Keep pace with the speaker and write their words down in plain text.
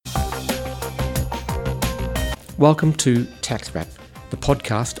Welcome to Tax Wrap, the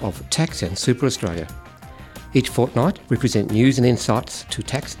podcast of Tax and Super Australia. Each fortnight, we present news and insights to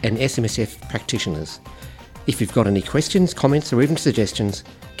tax and SMSF practitioners. If you've got any questions, comments or even suggestions,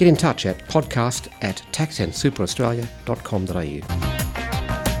 get in touch at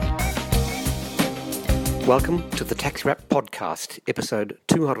podcast@taxandsuperaustralia.com.au. Welcome to the Tax Wrap podcast, episode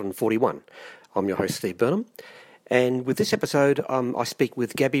 241. I'm your host, Steve Burnham, and with this episode, I speak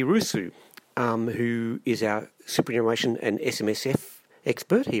with Gabby Rusu, who is our superannuation and SMSF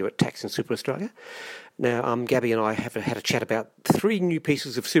expert here at Tax and Super Australia. Now, Gabby and I have had a chat about three new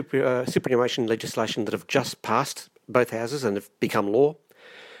pieces of superannuation legislation that have just passed both houses and have become law.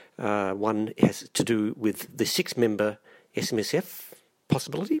 One has to do with the 6-member SMSF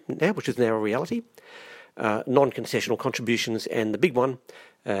possibility now, which is now a reality, non-concessional contributions, and the big one,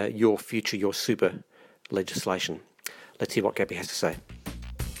 Your Future, Your Super legislation. Let's hear what Gabby has to say.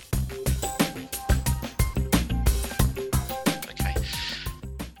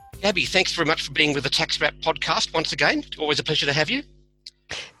 Gabby, thanks very much for being with the Tax Wrap podcast once again. Always a pleasure to have you.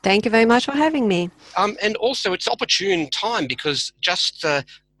 Thank you very much for having me. And also, it's opportune time because just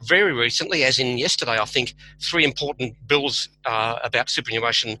very recently, as in yesterday, I think, 3 important bills about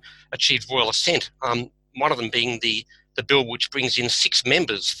superannuation achieved royal assent. One of them being the bill which brings in 6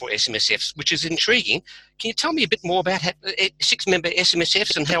 members for SMSFs, which is intriguing. Can you tell me a bit more about 6-member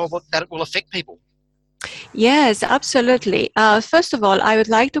SMSFs and how that will affect people? Yes, absolutely. First of all, I would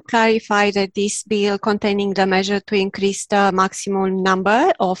like to clarify that this bill containing the measure to increase the maximum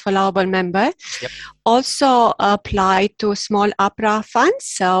number of allowable members also apply to small APRA funds.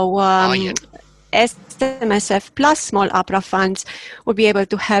 So SMSF plus small APRA funds will be able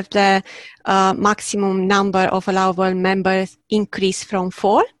to have the maximum number of allowable members increase from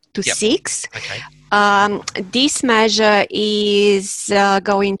 4 to 6. Okay. This measure is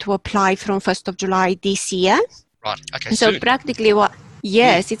going to apply from 1st of July this year. Right, okay. So soon. Practically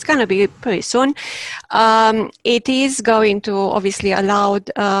Yes, it's going to be pretty soon. It is going to obviously allow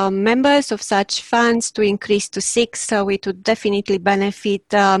members of such funds to increase to 6, so it would definitely benefit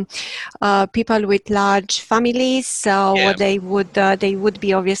people with large families. So they would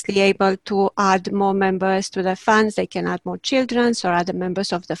be obviously able to add more members to the funds. They can add more children or other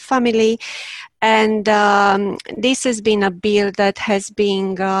members of the family. And this has been a bill that has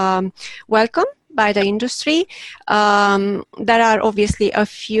been welcomed by the industry. There are obviously a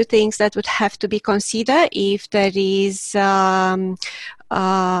few things that would have to be considered if there is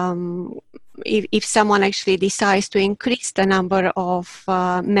if someone actually decides to increase the number of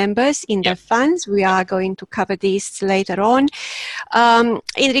members in the funds. We are going to cover this later on.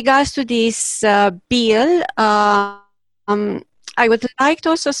 In regards to this bill, I would like to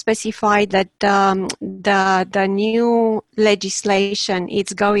also specify that the new legislation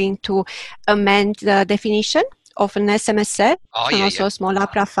is going to amend the definition of an SMSF and also a small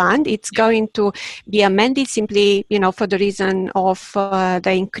APRA fund. It's going to be amended simply, for the reason of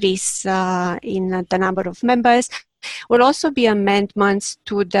the increase in the number of members. Will also be amendments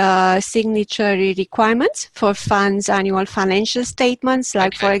to the signatory requirements for funds' annual financial statements.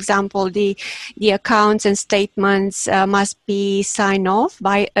 Like, for example, the accounts and statements must be signed off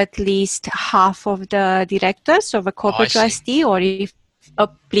by at least half of the directors of a corporate trustee, or if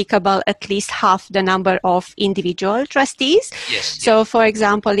applicable, at least half the number of individual trustees. So, for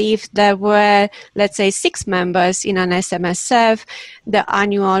example, if there were, let's say, 6 members in an SMSF, the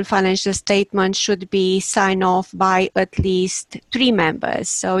annual financial statement should be signed off by at least 3 members.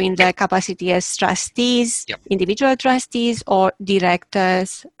 So, in their capacity as trustees, individual trustees, or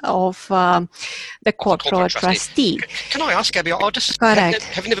directors of the corporate trustee. Can I ask, Gabby?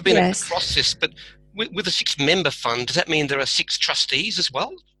 Have never been across this, but with a 6-member fund, does that mean there are 6 trustees as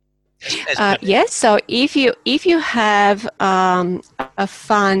well? Yes. So if you have a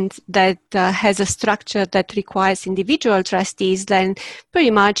fund that has a structure that requires individual trustees, then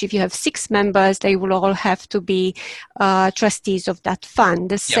pretty much if you have 6 members, they will all have to be trustees of that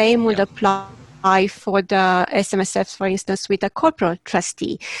fund. The same would apply for the SMSFs, for instance, with a corporate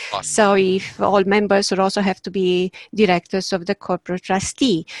trustee. So if all members would also have to be directors of the corporate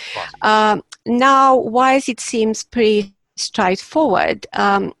trustee. Now, whilst it seems pretty straightforward,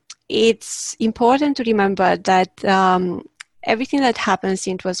 it's important to remember that everything that happens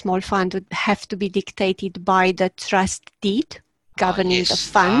into a small fund would have to be dictated by the trust deed governing the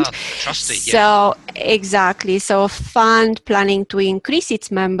fund. Trustee, so exactly. So a fund planning to increase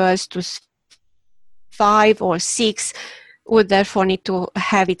its members to 5 or 6 would therefore need to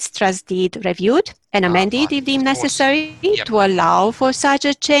have its trust deed reviewed and amended if deemed necessary to allow for such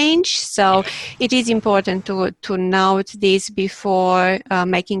a change. So it is important to note this before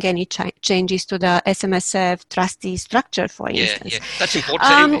making any changes to the SMSF trustee structure, for instance. Yeah, that's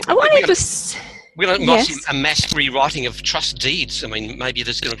important. I wanted to... We might see a mass rewriting of trust deeds. I mean, maybe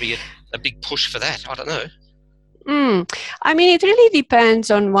there's going to be a big push for that. I don't know. I mean, it really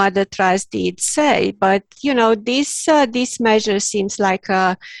depends on what the trust deeds say, but this measure seems like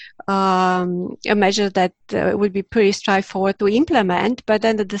a measure that would be pretty straightforward to implement. But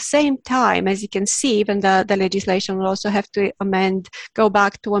then at the same time, as you can see, even the legislation will also have to go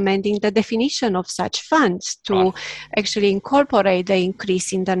back to amending the definition of such funds to actually incorporate the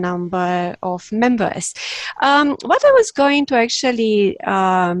increase in the number of members. What I was going to actually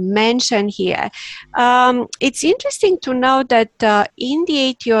mention here, it's interesting to know that in the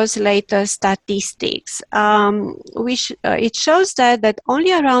ATO's latest statistics, it shows that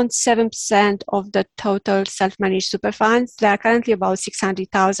only around 7% of the total self-managed super funds, there are currently about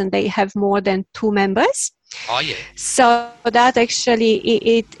 600,000, they have more than 2 members. Oh, yeah. So that actually,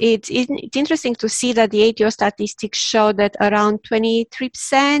 it's interesting to see that the ATO statistics show that around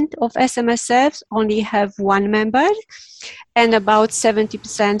 23% of SMSFs only have 1 member, and about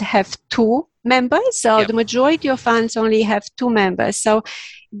 70% have 2 members. So the majority of funds only have 2 members. So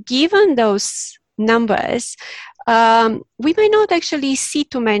given those numbers, we may not actually see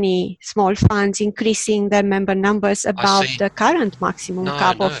too many small funds increasing their member numbers above the current maximum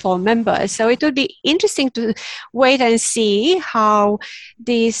cap of 4 members. So it would be interesting to wait and see how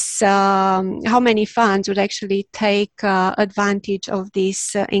many funds would actually take advantage of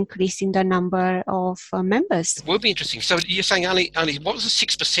this increase in the number of members. It will be interesting. So you're saying only what was the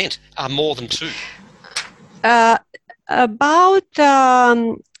 6% are more than 2? About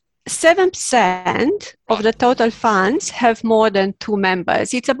 7% of the total funds have more than 2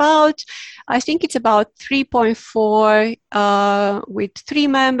 members. I think it's about 3.4 with 3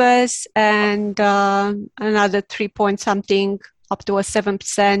 members and another 3 point something up to a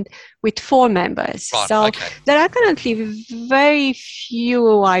 7% with 4 members. There are currently very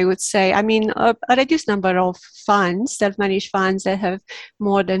few, I would say, I mean, a reduced number of funds, self-managed funds that have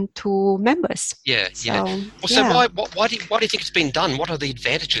more than 2 members. So why do you think it's been done? What are the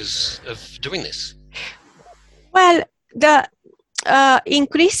advantages of doing this? Well,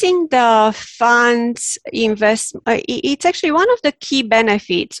 increasing the funds investment, it's actually one of the key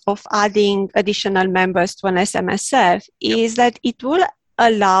benefits of adding additional members to an SMSF is that it will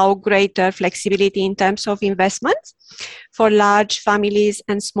allow greater flexibility in terms of investments for large families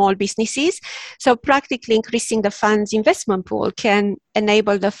and small businesses. So practically increasing the fund's investment pool can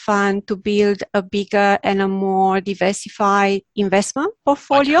enable the fund to build a bigger and a more diversified investment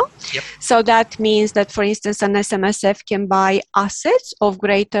portfolio. So that means that, for instance, an SMSF can buy assets of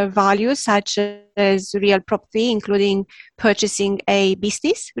greater value, such as real property, including purchasing a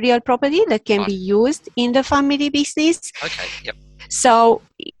business real property that can be used in the family business. So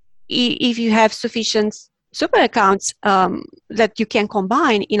if you have sufficient super accounts that you can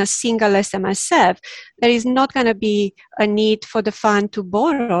combine in a single SMSF, there is not going to be a need for the fund to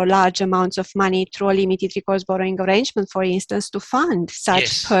borrow large amounts of money through a limited recourse borrowing arrangement, for instance, to fund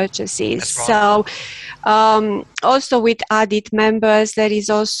such purchases. So also with added members, there is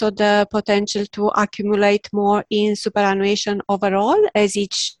also the potential to accumulate more in superannuation overall, as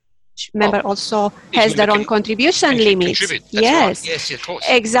each member also has their own contribution limits. Yes, of course.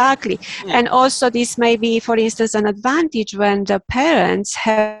 Exactly. And also this may be, for instance, an advantage when the parents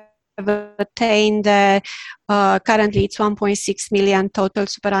have attained currently it's 1.6 million total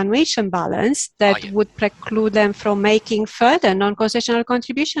superannuation balance that would preclude them from making further non-concessional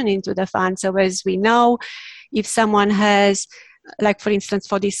contribution into the fund. So as we know, if someone has, like for instance,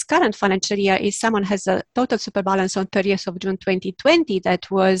 for this current financial year, if someone has a total super balance on 30th of June 2020 that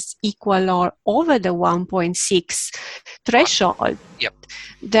was equal or over the 1.6 threshold,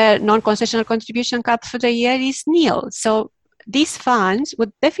 the non-concessional contribution cap for the year is nil. So these funds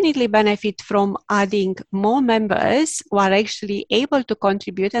would definitely benefit from adding more members who are actually able to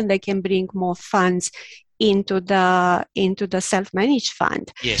contribute, and they can bring more funds into the self-managed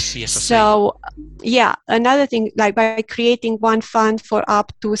fund. Yes. So, another thing, like by creating one fund for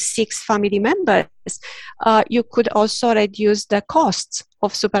up to 6 family members, you could also reduce the costs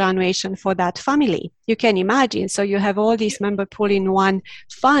of superannuation for that family. You can imagine. So you have all these member pool in one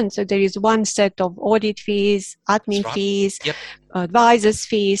fund. So there is one set of audit fees, admin fees, advisors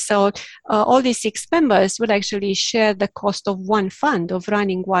fees. So all these 6 members would actually share the cost of one fund, of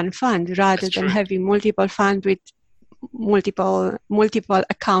running one fund, rather than having multiple funds with multiple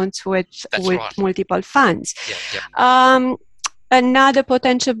accounts with right. multiple funds. Yeah. Another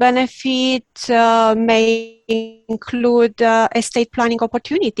potential benefit may include estate planning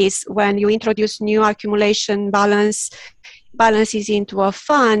opportunities. When you introduce new accumulation balances into a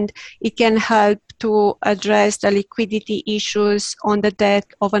fund, it can help to address the liquidity issues on the death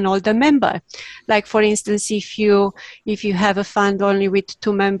of an older member. Like, for instance, if you have a fund only with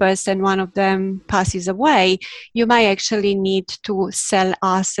 2 members and one of them passes away, you may actually need to sell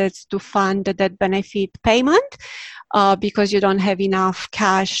assets to fund the death benefit payment. Because you don't have enough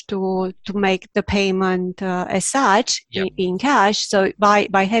cash to make the payment as such. Yep. in cash. So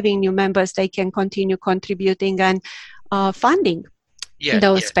by having new members, they can continue contributing and funding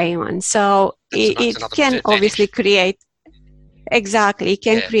those payments. So it can obviously create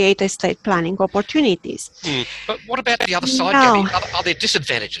create estate planning opportunities. But what about the other side, Gabby? Are there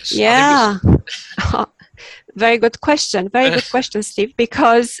disadvantages? Yeah. Very good question, Steve,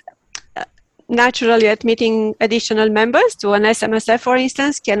 because naturally, admitting additional members to an SMSF, for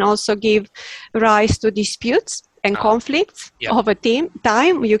instance, can also give rise to disputes and conflicts over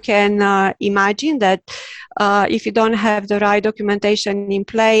time. You can imagine that if you don't have the right documentation in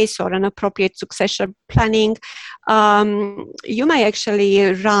place or an appropriate succession planning, you may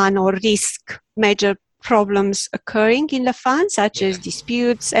actually run or risk major problems occurring in the fund, such as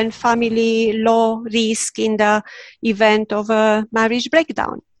disputes and family law risk in the event of a marriage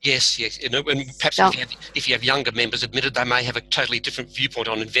breakdown. Yes. And perhaps if you have younger members admitted, they may have a totally different viewpoint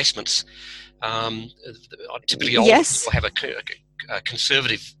on investments. Typically, older people have a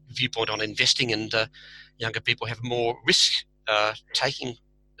conservative viewpoint on investing, and younger people have more risk-taking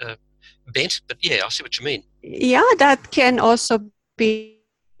bent. But I see what you mean. Yeah, that can also be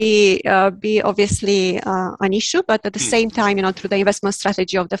obviously an issue, but at the same time, through the investment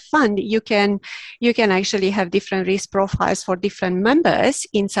strategy of the fund, you can actually have different risk profiles for different members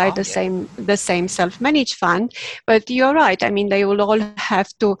inside the same self-managed fund. But you're right. I mean, they will all have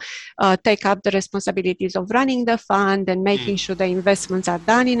to take up the responsibilities of running the fund and making sure the investments are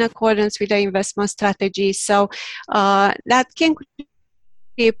done in accordance with the investment strategy. So that can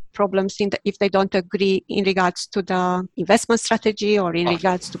problems if they don't agree in regards to the investment strategy or in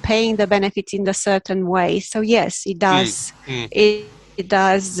regards to paying the benefits in a certain way. So yes, it does. It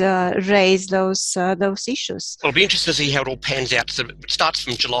does raise those issues. Well, it'll be interesting to see how it all pans out. So it starts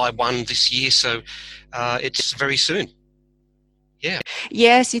from July 1 this year, so it's very soon. Yeah.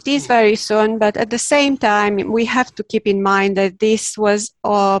 Yes, it is very soon, but at the same time, we have to keep in mind that this was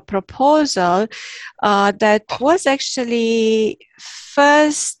a proposal that was actually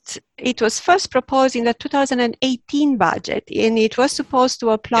first proposed in the 2018 budget, and it was supposed to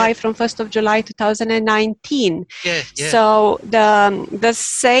apply from 1st of July 2019. So the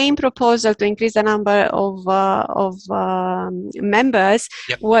same proposal to increase the number of members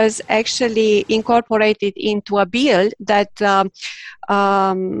was actually incorporated into a bill that the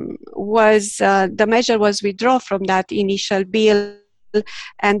measure was withdrawn from that initial bill,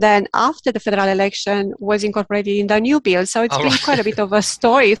 and then after the federal election was incorporated in the new bill. So it's been quite a bit of a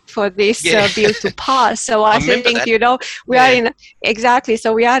story for this bill to pass. So I think we are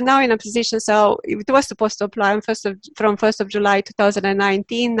so we are now in a position. So it was supposed to apply from 1st of July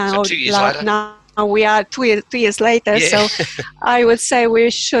 2019. Now, so 2 years later. Now we are 2 years later. So I would say we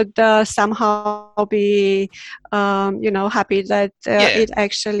should somehow be happy that it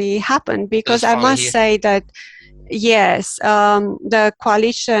actually happened, because I must say that yes, the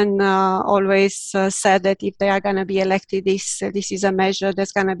coalition always said that if they are going to be elected, this is a measure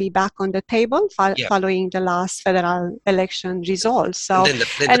that's going to be back on the table following the last federal election results. So,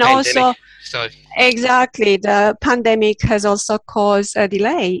 and also, exactly, the pandemic has also caused a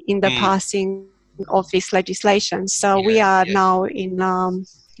delay in the passing of this legislation. So we are now in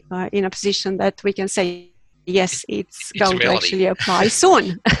a position that we can say, yes, it's going to actually apply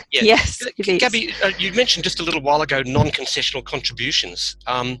soon. Yes, it is. Gabby, you mentioned just a little while ago non-concessional contributions.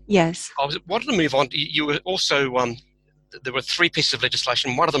 Yes. I wanted to move on. You were also, there were 3 pieces of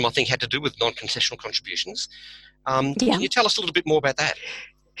legislation. One of them, I think, had to do with non-concessional contributions. Can you tell us a little bit more about that?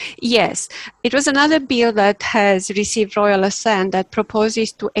 Yes, it was another bill that has received royal assent that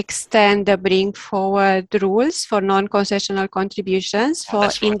proposes to extend the bring forward rules for non-concessional contributions for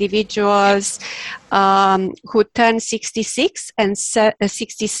individuals who turn 66 and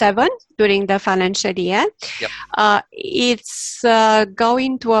 67 during the financial year. It's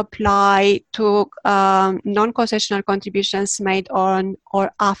going to apply to non-concessional contributions made on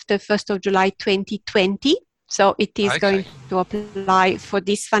or after 1st of July 2020. So it is going to apply for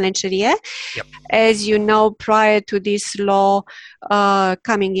this financial year. As you know, prior to this law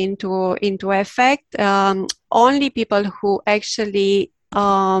coming into effect, only people who actually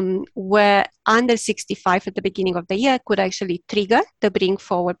were under 65 at the beginning of the year could actually trigger the bring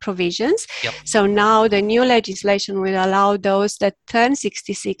forward provisions. Yep. So now the new legislation will allow those that turn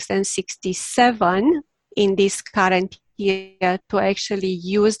 66 and 67 in this current year to actually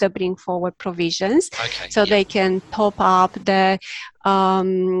use the bring forward provisions. Okay. So they can top up the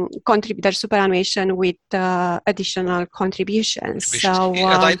their superannuation with additional contributions. So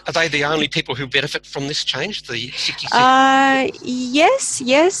are they the only people who benefit from this change? The 66? Yes.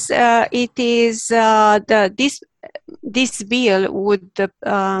 It is this bill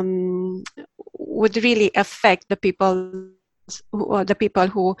would really affect the people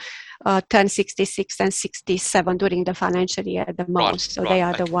who turn 66 and 67 during the financial year the most. So they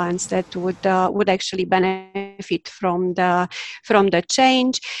are the ones that would actually benefit from the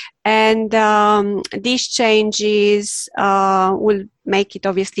change. And these changes will make it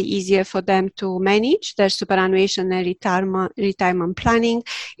obviously easier for them to manage their superannuation and retirement planning.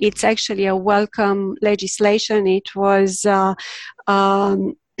 It's actually a welcome legislation. It was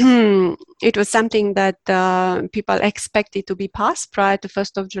it was something that people expected to be passed prior to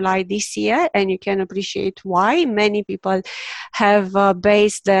 1st of July this year, and you can appreciate why. Many people have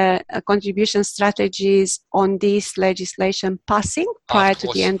based their contribution strategies on this legislation passing prior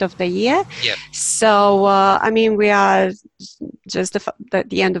to the end of the year. Yep. So, we are just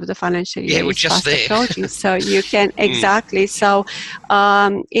the end of the financial year. Yeah, we're just there. Approaching, so you can, exactly. So,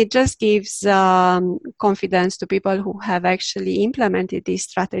 it just gives confidence to people who have actually implemented these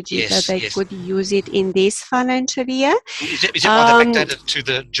strategies that they could use it in this financial year. Is that why they backdated to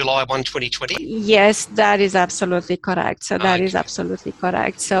the July 1, 2020? Yes, that is absolutely correct. So that is absolutely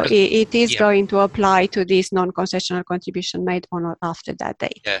correct. So it is going to apply to this non-concessional contribution made on or after that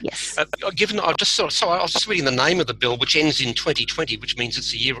date. Yeah. Yes. Given I was just reading the name of the bill, which ends in 2020, which means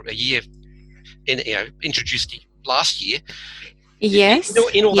it's a year introduced last year. Yes.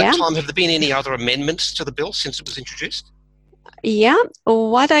 In all that time, have there been any other amendments to the bill since it was introduced? Yeah,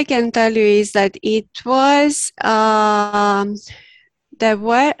 what I can tell you is that it was, there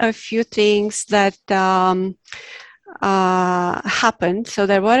were a few things that happened. So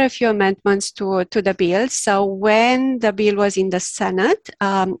there were a few amendments to the bill. So when the bill was in the Senate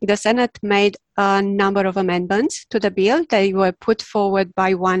made a number of amendments to the bill. They were put forward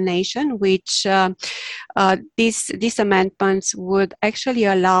by One Nation, which these amendments would actually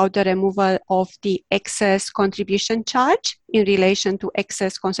allow the removal of the excess contribution charge in relation to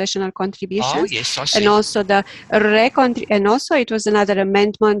excess concessional contributions. Oh, yes, I see. And also it was another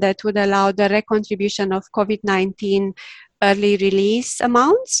amendment that would allow the recontribution of COVID-19 early release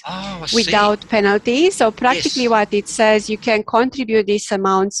amounts without penalty. So practically what it says, you can contribute these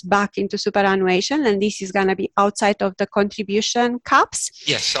amounts back into superannuation, and this is going to be outside of the contribution caps.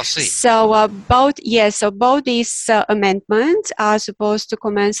 Yes, I see. So both these amendments are supposed to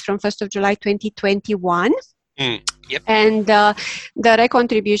commence from 1st of July 2021. Yep. And the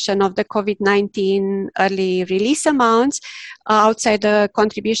recontribution of the COVID-19 early release amounts outside the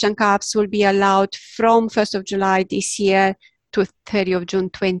contribution caps will be allowed from 1st of July this year to 30 of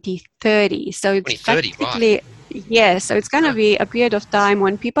June 2030. So it's practically, right. Yes, so it's going to be a period of time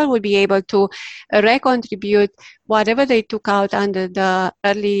when people will be able to recontribute whatever they took out under the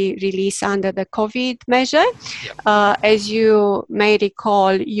early release under the COVID measure. Yep. As you may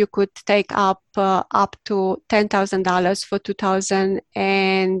recall, you could take up to $10,000 for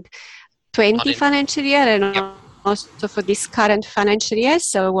 2020 financial year and also for this current financial year.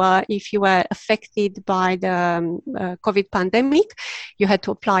 So if you were affected by the COVID pandemic, you had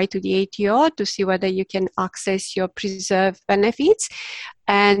to apply to the ATO to see whether you can access your preserved benefits.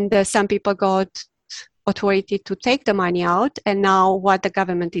 And some people got authority to take the money out. And now what the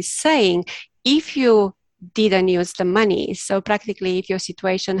government is saying, if you didn't use the money, so practically if your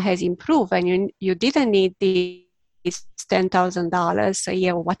situation has improved and you didn't need the $10,000 a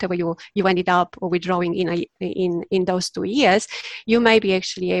year or whatever you ended up withdrawing in those 2 years, you may be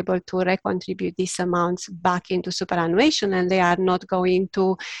actually able to recontribute these amounts back into superannuation, and they are not going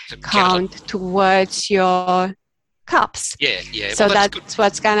to count towards your caps. Yeah. So that's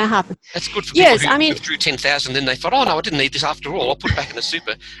what's going to happen. That's good for people who withdrew 10,000, then they thought, oh no, I didn't need this after all. I'll put it back in the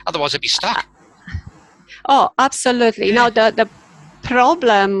super. Otherwise, I'd be stuck. Oh, absolutely. Yeah. Now the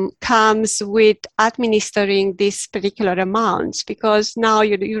problem comes with administering these particular amounts, because now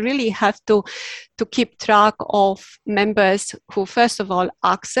you really have to keep track of members who first of all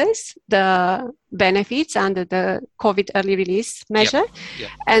access the benefits under the COVID early release measure. Yep.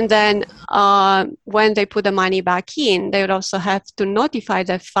 And then when they put the money back in, they would also have to notify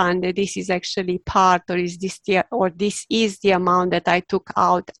the fund that this is actually part, or this is the amount that I took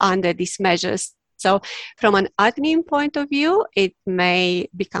out under these measures. So from an admin point of view, it may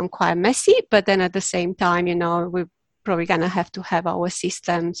become quite messy, but then at the same time, we're probably going to have our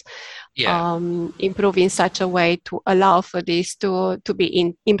systems improve in such a way to allow for this to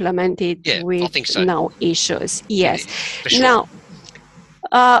be implemented with no issues. Yes. For sure.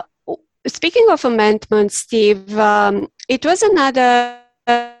 Now, speaking of amendments, Steve, it was another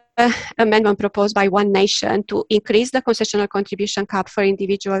amendment proposed by One Nation to increase the concessional contribution cap for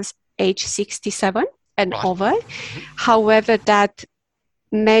individuals age 67 and over. However, that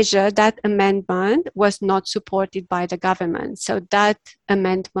amendment was not supported by the government. So that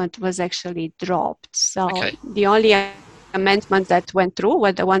amendment was actually dropped. So the only amendments that went through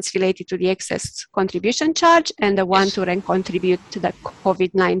were the ones related to the excess contribution charge and the one to contribute to the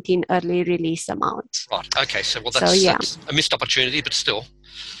COVID-19 early release amount. Right. Okay. So, that's a missed opportunity, but still,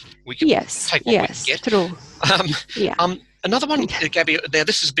 we can take what we can get. True. Another one, Gabby. Now,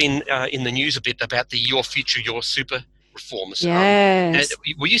 this has been in the news a bit about the Your Future, Your Super reforms. Yes.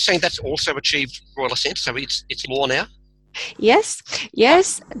 Were you saying that's also achieved royal assent? So it's law now? Yes.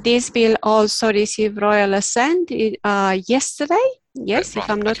 This bill also received royal assent yesterday. Yes, if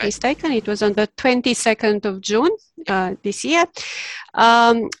I'm not mistaken, it was on the 22nd of June this year.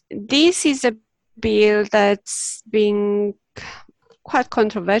 This is a bill that's been quite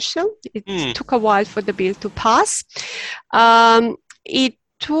controversial. It took a while for the bill to pass. It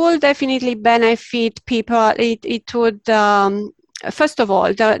will definitely benefit people. It would, first of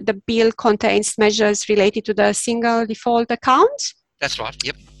all, the bill contains measures related to the single default account. That's right,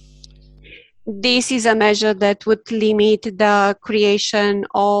 yep. This is a measure that would limit the creation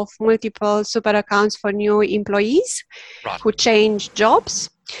of multiple super accounts for new employees who change jobs.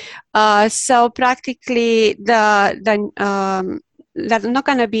 So practically, there's not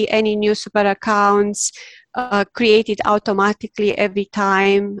going to be any new super accounts created automatically every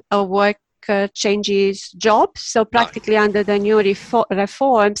time a worker changes jobs. So practically under the new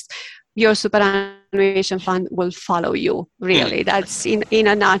reforms, your superannuation fund will follow you, really. That's in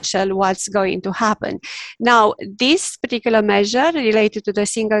a nutshell what's going to happen. Now, this particular measure related to the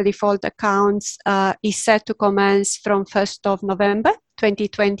single default accounts is set to commence from 1st of November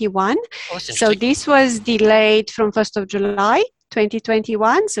 2021. So this was delayed from 1st of July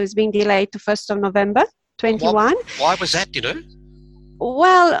 2021. So it's being delayed to 1st of November 2021. Why was that,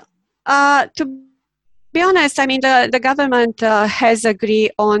 Well, to be honest, I mean, the government has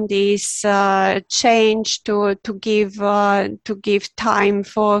agreed on this change to give time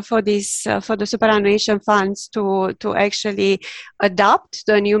for the superannuation funds to actually adopt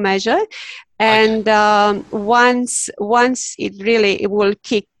the new measure, and once it will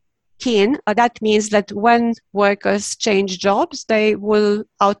kick in, that means that when workers change jobs, they will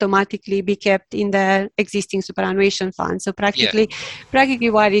automatically be kept in their existing superannuation fund. So practically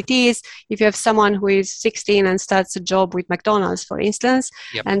what it is, if you have someone who is 16 and starts a job with McDonald's, for instance,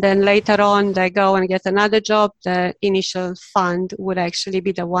 and then later on they go and get another job, the initial fund would actually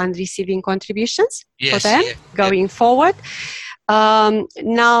be the one receiving contributions for them going forward.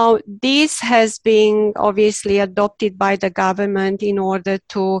 Now, this has been obviously adopted by the government in order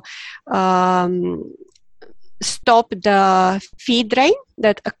to stop the fee drain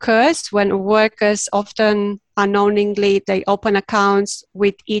that occurs when workers often unknowingly they open accounts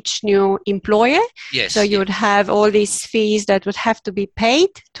with each new employer. So you would have all these fees that would have to be paid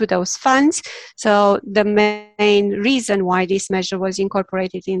to those funds. So the main reason why this measure was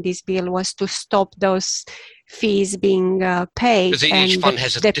incorporated in this bill was to stop those fees being paid. Because each fund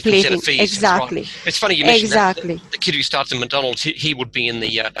has a different set of fees. Exactly. Right. It's funny you mentioned that. The kid who starts in McDonald's, he would be in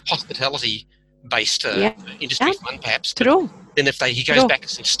the hospitality-based industry fund, perhaps. True. Then if he goes back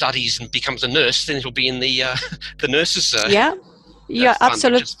and studies and becomes a nurse, then he'll be in the nurses. You're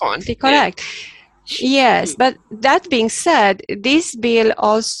absolutely correct. Yes, but that being said, this bill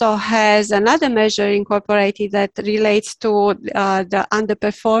also has another measure incorporated that relates to the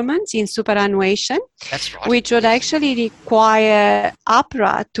underperformance in superannuation, which would actually require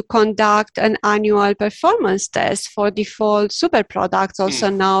APRA to conduct an annual performance test for default super products, also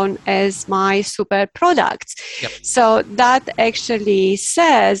known as My Super Products. So that actually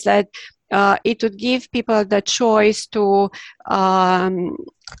says that it would give people the choice to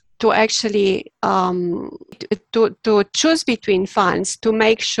actually to choose between funds to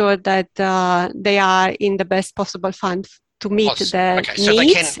make sure that they are in the best possible fund to meet their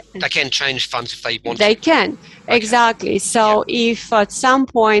needs. So they can change funds if they want to. They can, exactly. So if at some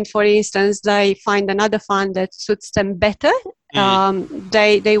point, for instance, they find another fund that suits them better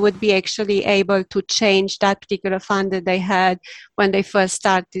they would be actually able to change that particular fund that they had when they first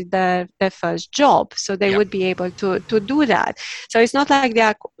started their first job. So they would be able to do that. So it's not like they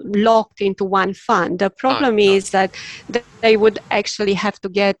are locked into one fund. The problem is that they would actually have to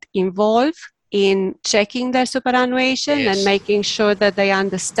get involved in checking their superannuation and making sure that they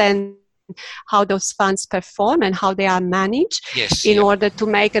understand how those funds perform and how they are managed in order to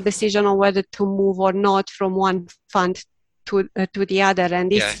make a decision on whether to move or not from one fund to the other.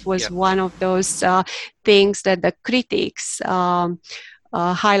 And this was one of those things that the critics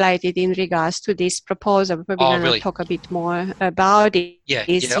highlighted in regards to this proposal. We're probably going to talk a bit more about it.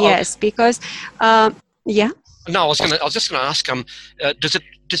 Because No, I was just going to ask.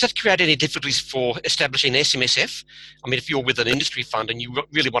 Does that create any difficulties for establishing SMSF? I mean, if you're with an industry fund and you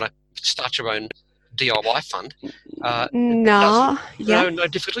really want to start your own DIY fund, no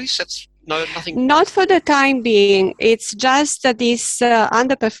difficulties. That's nothing. Not for the time being. It's just that this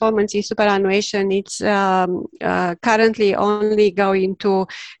underperformance in superannuation. It's currently only going to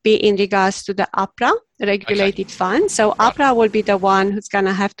be in regards to the APRA regulated fund. So APRA will be the one who's going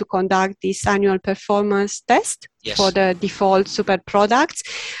to have to conduct this annual performance test for the default super products.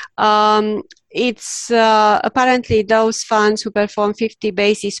 It's apparently those funds who perform 50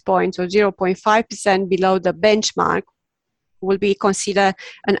 basis points or 0.5% below the benchmark will be considered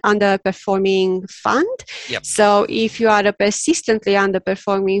an underperforming fund. So if you are a persistently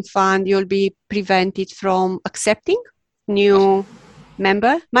underperforming fund, you'll be prevented from accepting new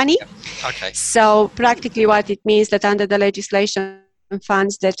member money. So practically what it means that under the legislation,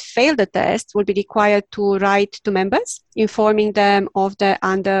 funds that fail the test will be required to write to members, informing them of their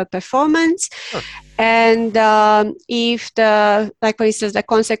underperformance. And if for instance, the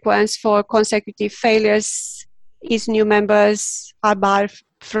consequence for consecutive failures is new members are barred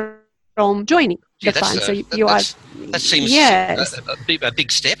from joining the fund. That seems a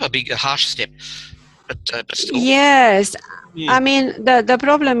big step, a harsh step. But still. Yes. I mean, the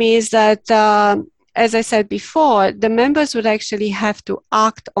problem is that as I said before, the members would actually have to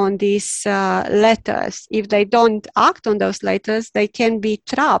act on these letters. If they don't act on those letters, they can be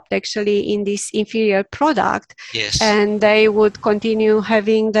trapped actually in this inferior product. And they would continue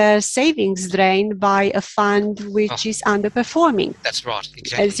having their savings drained by a fund which is underperforming. That's right,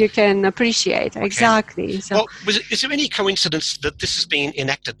 exactly. As you can appreciate, exactly. So, well, is there any coincidence that this is being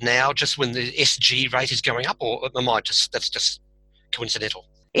enacted now just when the SG rate is going up, or that's just coincidental?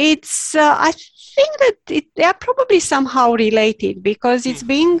 It's, I think that they are probably somehow related because it's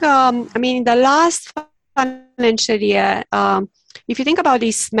being, in the last financial year, if you think about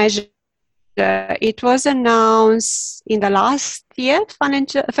this measure, it was announced in the last year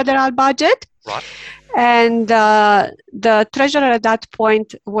federal budget. Right. And the treasurer at that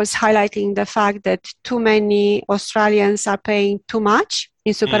point was highlighting the fact that too many Australians are paying too much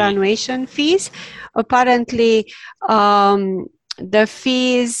in superannuation fees. Apparently, the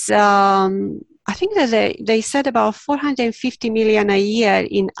fees, I think that they said about 450 million a year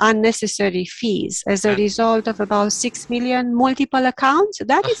in unnecessary fees as a result of about 6 million multiple accounts.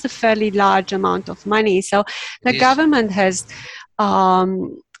 That is a fairly large amount of money. So the government has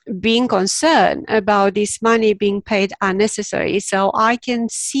been concerned about this money being paid unnecessary. So I can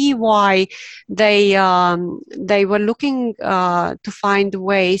see why they were looking to find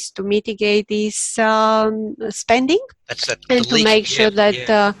ways to mitigate this spending and to make sure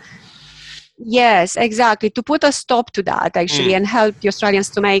that yes, exactly, to put a stop to that actually and help the Australians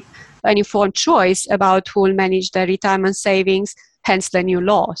to make an informed choice about who will manage their retirement savings, hence the new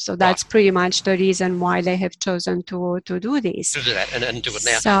law. So that's pretty much the reason why they have chosen to do this. To do that and do it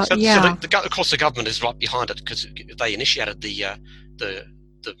now. So of course the government is right behind it because they initiated the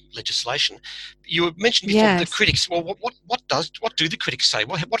legislation. You mentioned before the critics. Well, what do the critics say?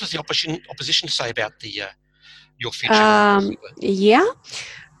 What does the opposition say about your future?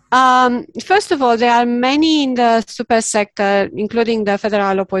 First of all, there are many in the super sector, including the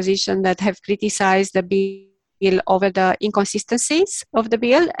federal opposition, that have criticized the bill over the inconsistencies of the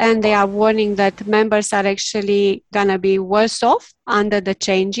bill, and they are warning that members are actually going to be worse off under the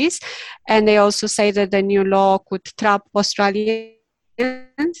changes. And they also say that the new law could trap Australians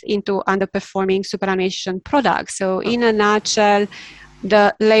into underperforming superannuation products. So in a nutshell,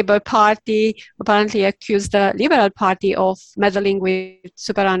 the Labour Party apparently accused the Liberal Party of meddling with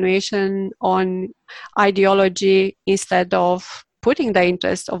superannuation on ideology instead of putting the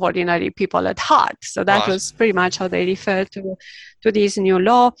interests of ordinary people at heart. So that was pretty much how they referred to this new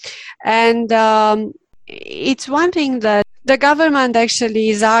law. And it's one thing that The government actually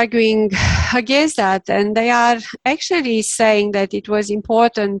is arguing against that, and they are actually saying that it was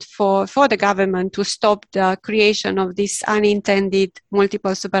important for the government to stop the creation of these unintended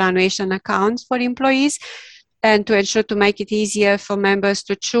multiple superannuation accounts for employees, and to ensure to make it easier for members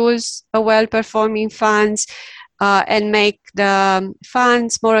to choose a well-performing funds and make the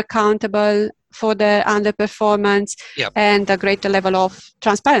funds more accountable for the underperformance. Yep. And a greater level of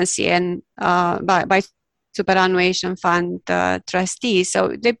transparency and by superannuation fund trustees.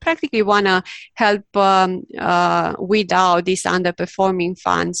 So they practically want to help weed out these underperforming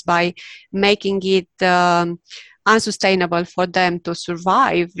funds by making it unsustainable for them to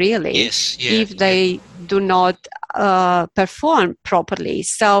survive, really, if they do not perform properly.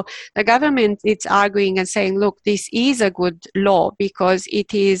 So the government is arguing and saying, look, this is a good law because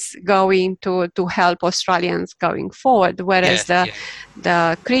it is going to help Australians going forward, whereas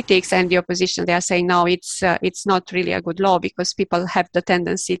the critics and the opposition, they are saying, no, it's not really a good law because people have the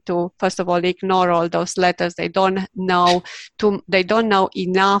tendency to, first of all, ignore all those letters. They don't know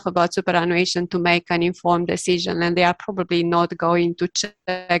enough about superannuation to make an informed decision, and they are probably not going to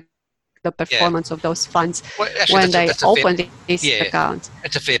check the performance of those funds when they open these accounts.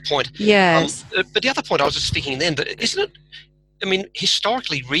 That's a fair point. Yes. But the other point I was just thinking then, but isn't it, I mean,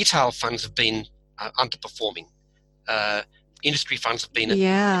 historically retail funds have been underperforming. Industry funds have been, and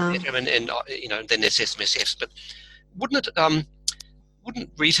you know, then there's SMSFs, but wouldn't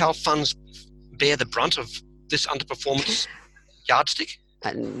retail funds bear the brunt of this underperformance yardstick?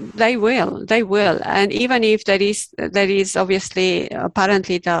 They will, and even if there is obviously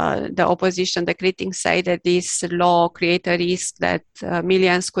apparently the opposition, the critics say that this law creates a risk that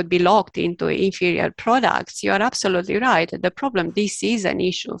millions could be locked into inferior products. You are absolutely right. The problem, this is an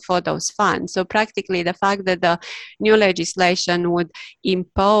issue for those funds. So practically, the fact that the new legislation would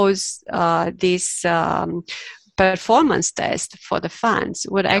impose this performance test for the funds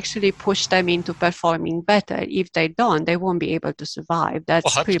would actually push them into performing better. If they don't, they won't be able to survive.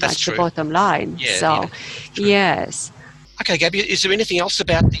 That's pretty much the bottom line. Yes. Okay, Gabby, is there anything else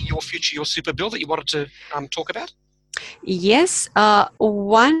about Your Future, Your Super bill that you wanted to talk about? Yes.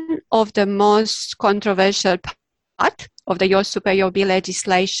 One of the most controversial part of the Your Super, Your Bill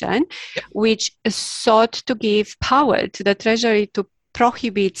legislation, which sought to give power to the Treasury to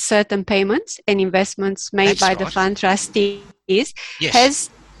prohibit certain payments and investments made by the fund trustees, has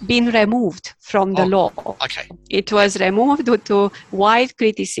been removed from the law. Okay. It was removed due to wide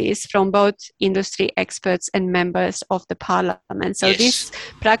criticism from both industry experts and members of the parliament. So this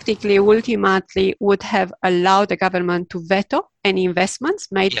practically ultimately would have allowed the government to veto any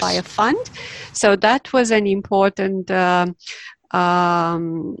investments made by a fund. So that was an important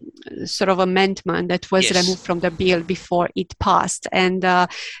sort of amendment that was removed from the bill before it passed, and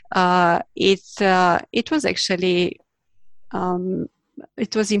it was actually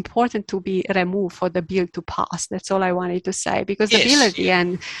it was important to be removed for the bill to pass. That's all I wanted to say, because the bill at the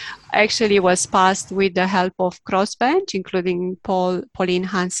end actually was passed with the help of crossbench, including Pauline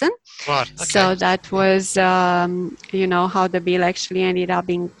Hanson. Right. Okay. So that was, you know, how the bill actually ended up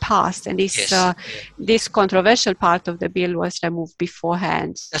being passed. And this this controversial part of the bill was removed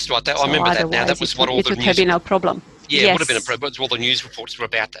beforehand. That's right. I remember that now. That was what all the news... It would have been a problem. Yeah, it would have been a problem. All the news reports were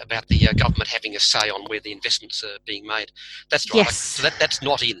about the government having a say on where the investments are being made. That's right. Yes. So that's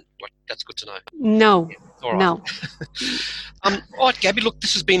not in. That's good to know. No. Yeah. All right. No. All right, Gabby, look,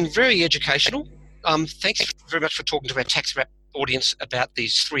 this has been very educational. Thanks very much for talking to our Tax Wrap audience about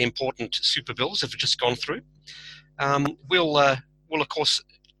these three important super bills that have just gone through. We'll of course,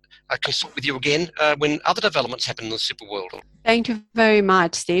 consult with you again when other developments happen in the super world. Thank you very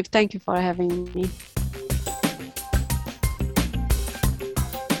much, Steve. Thank you for having me.